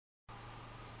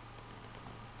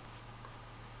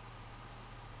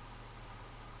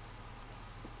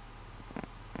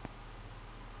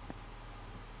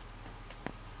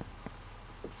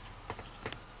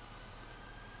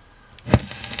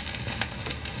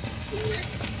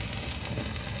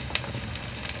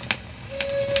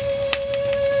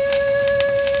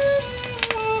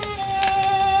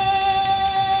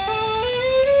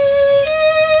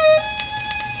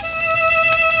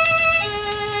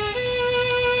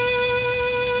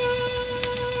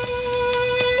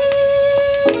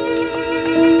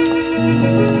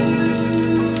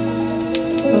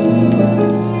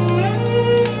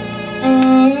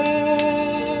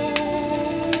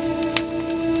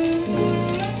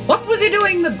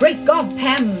Great god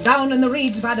Pan down in the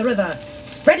reeds by the river,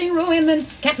 spreading ruin and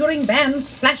scattering bands,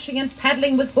 splashing and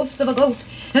paddling with hoofs of a goat,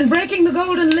 and breaking the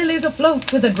golden lilies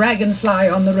afloat with a dragonfly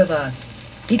on the river.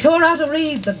 He tore out a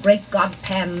reed, the great god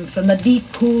Pan, from the deep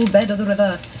cool bed of the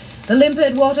river. The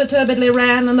limpid water turbidly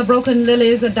ran, and the broken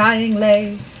lilies a dying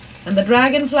lay, and the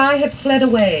dragonfly had fled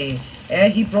away ere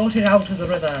he brought it out of the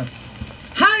river.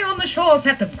 High on the shore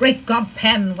sat the great god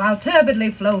Pan, while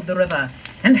turbidly flowed the river,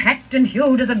 and hacked and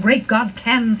hewed as a great god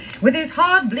can, with his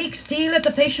hard bleak steel at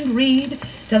the patient reed,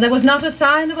 till there was not a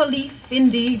sign of a leaf,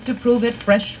 indeed, to prove it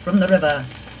fresh from the river.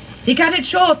 He cut it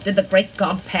short, did the great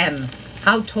god Pan,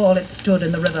 how tall it stood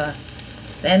in the river,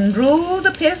 then drew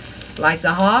the pith, like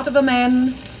the heart of a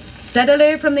man,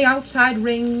 steadily from the outside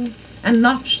ring, and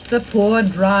notched the poor,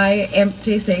 dry,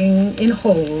 empty thing in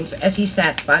holes as he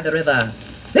sat by the river.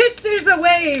 This is the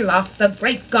way, laughed the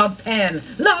great god Pan,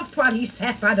 laughed while he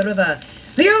sat by the river.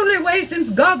 The only way since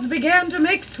gods began to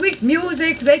make sweet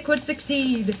music they could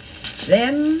succeed.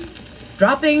 Then,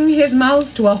 dropping his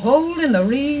mouth to a hole in the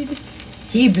reed,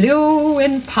 he blew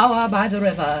in power by the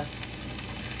river.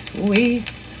 Sweet,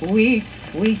 sweet,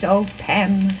 sweet, O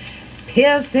Pan,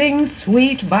 piercing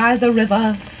sweet by the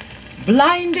river,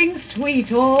 blinding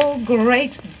sweet, O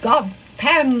great god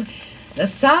Pan. The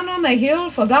sun on the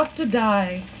hill forgot to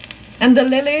die, and the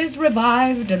lilies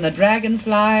revived, and the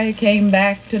dragonfly came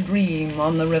back to dream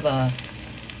on the river.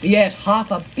 Yet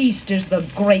half a beast is the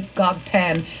great god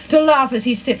Pan, to laugh as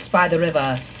he sits by the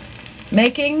river,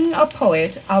 making a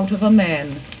poet out of a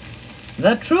man.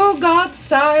 The true gods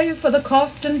sigh for the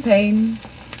cost and pain,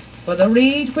 for the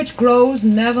reed which grows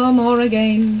never more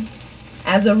again,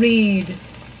 as a reed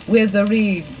with the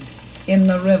reeds in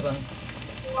the river.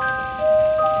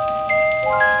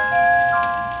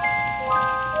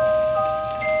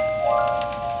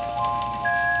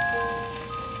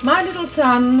 My little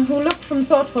son, who looked from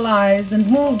thoughtful eyes,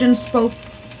 and moved and spoke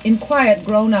in quiet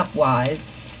grown-up wise,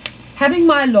 having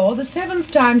my law the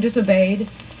 7th time disobeyed,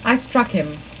 I struck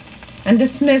him, and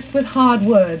dismissed with hard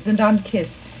words and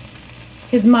unkissed,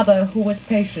 his mother, who was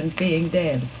patient, being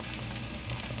dead.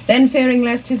 Then, fearing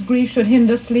lest his grief should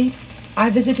hinder sleep, I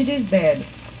visited his bed,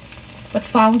 but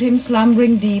found him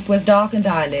slumbering deep, with darkened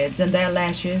eyelids, and their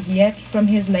lashes yet from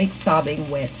his late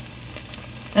sobbing wet.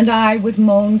 And I, with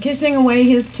moan, kissing away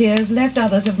his tears, left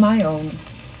others of my own.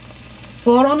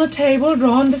 For on a table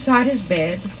drawn beside his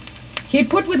bed, he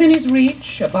put within his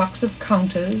reach a box of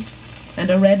counters, and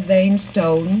a red-veined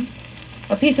stone,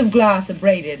 a piece of glass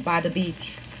abraded by the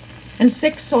beach, and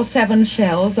 6 or 7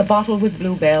 shells, a bottle with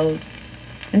bluebells,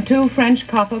 and 2 French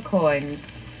copper coins,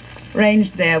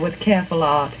 ranged there with careful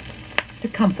art, to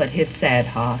comfort his sad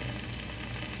heart.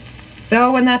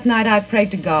 So when that night I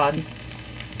prayed to God,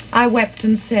 I wept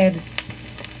and said,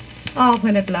 Ah,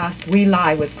 when at last we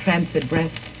lie with tranced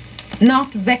breath,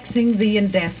 not vexing thee in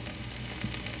death,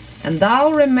 and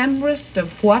thou rememberest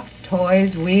of what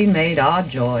toys we made our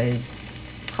joys,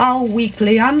 how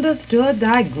weakly understood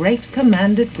thy great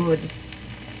commanded good,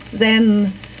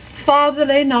 then,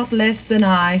 fatherly not less than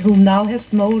I, whom thou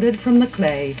hast moulded from the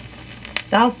clay,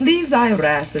 thou'lt leave thy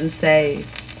wrath and say,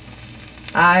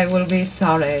 I will be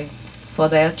sorry for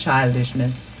their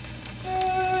childishness.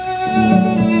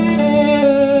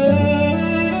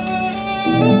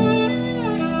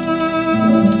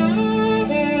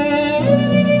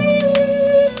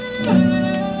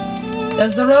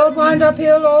 Does the road wind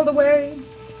uphill all the way?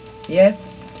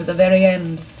 Yes, to the very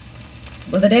end.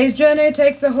 Will the day's journey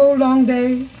take the whole long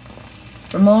day?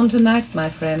 From morn to night,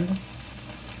 my friend.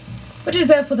 But is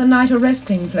there for the night a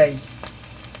resting place?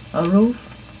 A roof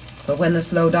for when the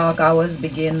slow dark hours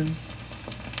begin?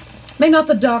 May not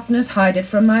the darkness hide it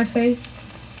from my face?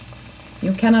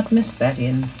 You cannot miss that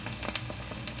inn.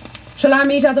 Shall I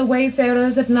meet other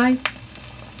wayfarers at night?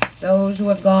 Those who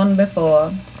have gone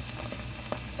before?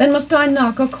 Then must I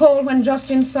knock or call when just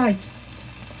in sight?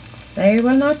 They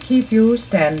will not keep you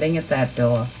standing at that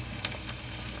door.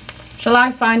 Shall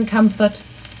I find comfort,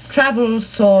 travel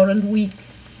sore and weak?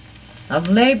 Of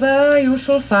labor you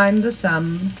shall find the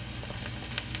sum.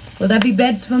 Will there be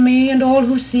beds for me and all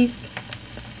who seek?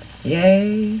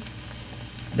 Yea,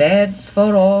 beds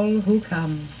for all who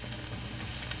come.